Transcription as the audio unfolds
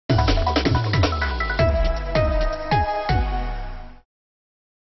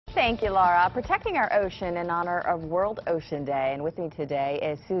Thank you, Laura. Protecting our ocean in honor of World Ocean Day. And with me today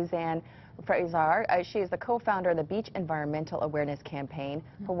is Suzanne Fraser. She is the co-founder of the Beach Environmental Awareness Campaign,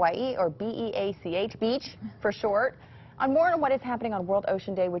 Hawaii, or BEACH, Beach for short. On more on what is happening on World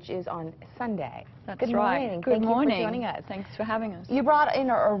Ocean Day, which is on Sunday. That's Good right. morning. Good Thank morning. you for joining us. Thanks for having us. You brought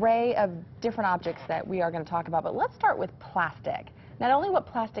in an array of different objects that we are going to talk about, but let's start with plastic. Not only what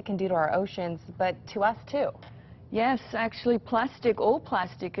plastic can do to our oceans, but to us too. Yes, actually all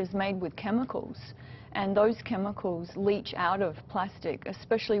plastic is made with chemicals, and those chemicals leach out of plastic,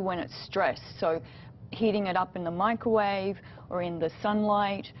 especially when it's stressed. So heating it up in the microwave or in the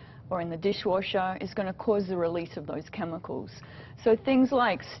sunlight or in the dishwasher is going to cause the release of those chemicals. So things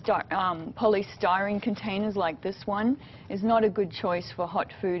like polystyrene containers like this one is not a good choice for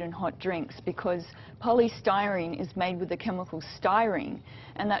hot food and hot drinks, because polystyrene is made with the chemical styrene,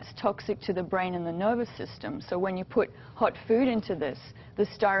 and that's toxic to the brain and the nervous system. So when you put hot food into this, the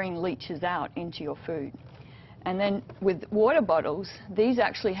styrene leaches out into your food. And then with water bottles, these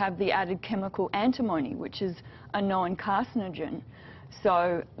actually have the added chemical antimony, which is a known carcinogen.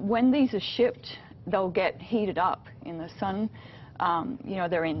 So when these are shipped, they'll get heated up in the sun. You know,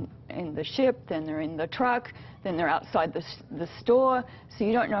 they're in the ship, then they're in the truck, then they're outside the store. So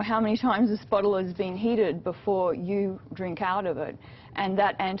you don't know how many times this bottle has been heated before you drink out of it. And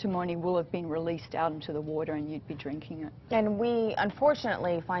that antimony will have been released out into the water and you'd be drinking it. And we,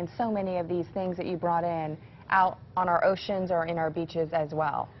 unfortunately, find so many of these things that you brought in out on our oceans or in our beaches as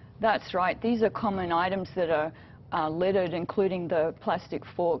well. That's right. These are common items that are littered, including the plastic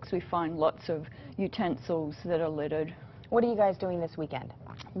forks. We find lots of utensils that are littered. What are you guys doing this weekend?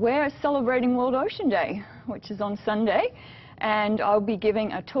 We're celebrating World Ocean Day, which is on Sunday, and I'll be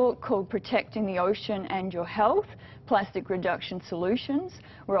giving a talk called Protecting the Ocean and Your Health, Plastic Reduction Solutions,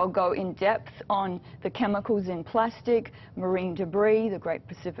 where I'll go in depth on the chemicals in plastic, marine debris, the Great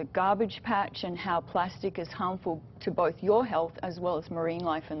Pacific Garbage Patch, and how plastic is harmful to both your health as well as marine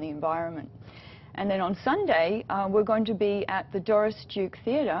life and the environment. And then on Sunday, we're going to be at the Doris Duke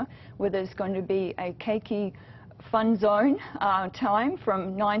Theatre, where there's going to be a cakey fun zone time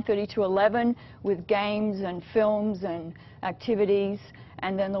from 9:30 to 11 with games and films and activities.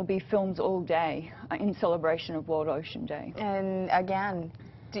 And then there'll be films all day in celebration of World Ocean Day. And again,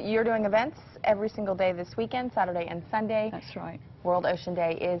 you're doing events every single day this weekend, Saturday and Sunday. That's right. World Ocean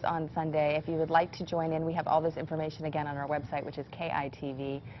Day is on Sunday. If you would like to join in, we have all this information again on our website, which is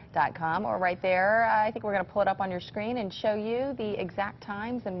KITV.com, or right there. I think we're going to pull it up on your screen and show you the exact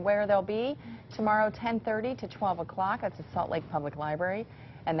times and where they'll be. Tomorrow, 10:30 to 12 o'clock. That's at Salt Lake Public Library,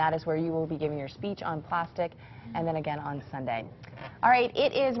 and that is where you will be giving your speech on plastic, and then again on Sunday. All right,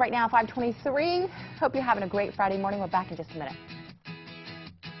 it is right now 5:23. Hope you're having a great Friday morning. We're back in just a minute.